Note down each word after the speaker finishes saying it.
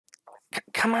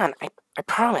come on, I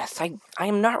promise. I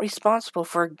am not responsible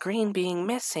for green being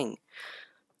missing.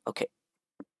 Okay.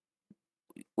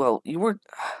 Well, you were...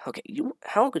 Okay,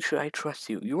 how good should I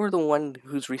trust you? You were the one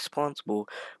who's responsible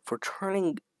for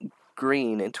turning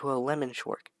green into a lemon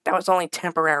shork. That was only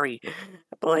temporary.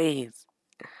 Please.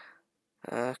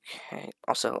 Okay.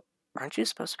 Also, aren't you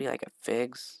supposed to be like a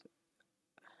figs?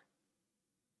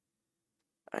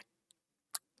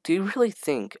 Do you really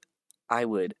think I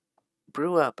would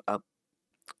brew up a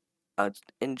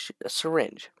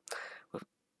syringe with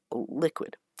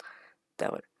liquid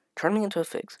that would turn me into a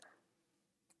figs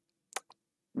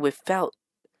without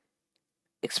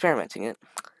experimenting it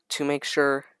to make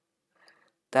sure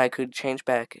that I could change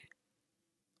back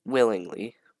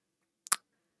willingly?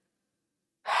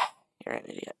 You're an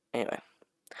idiot. Anyway,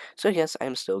 so yes,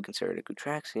 I'm still considered a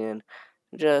Gootraxian.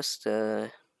 Just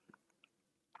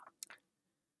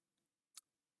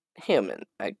human.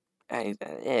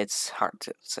 It's hard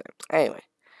to say. Anyway,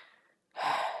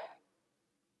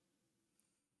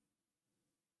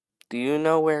 do you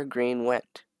know where Green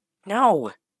went?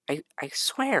 No, I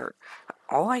swear.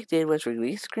 All I did was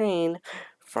release Green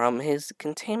from his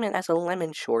containment as a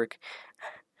lemon shork.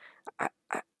 I,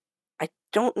 I, I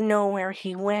don't know where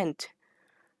he went.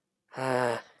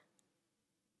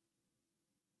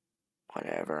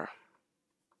 Whatever.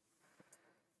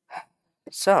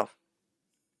 So,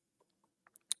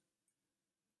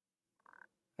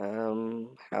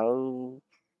 how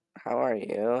are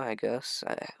you? I guess.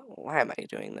 Why am I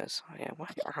doing this? Oh, yeah, why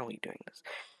are we doing this?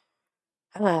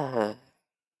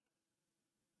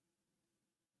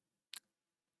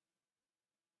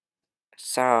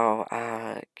 So,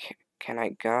 can I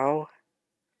go?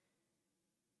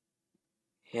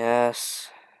 Yes.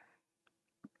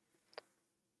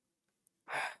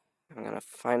 I'm gonna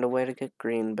find a way to get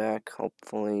Green back,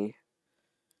 hopefully.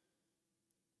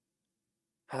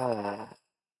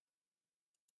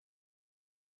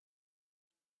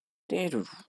 Dude,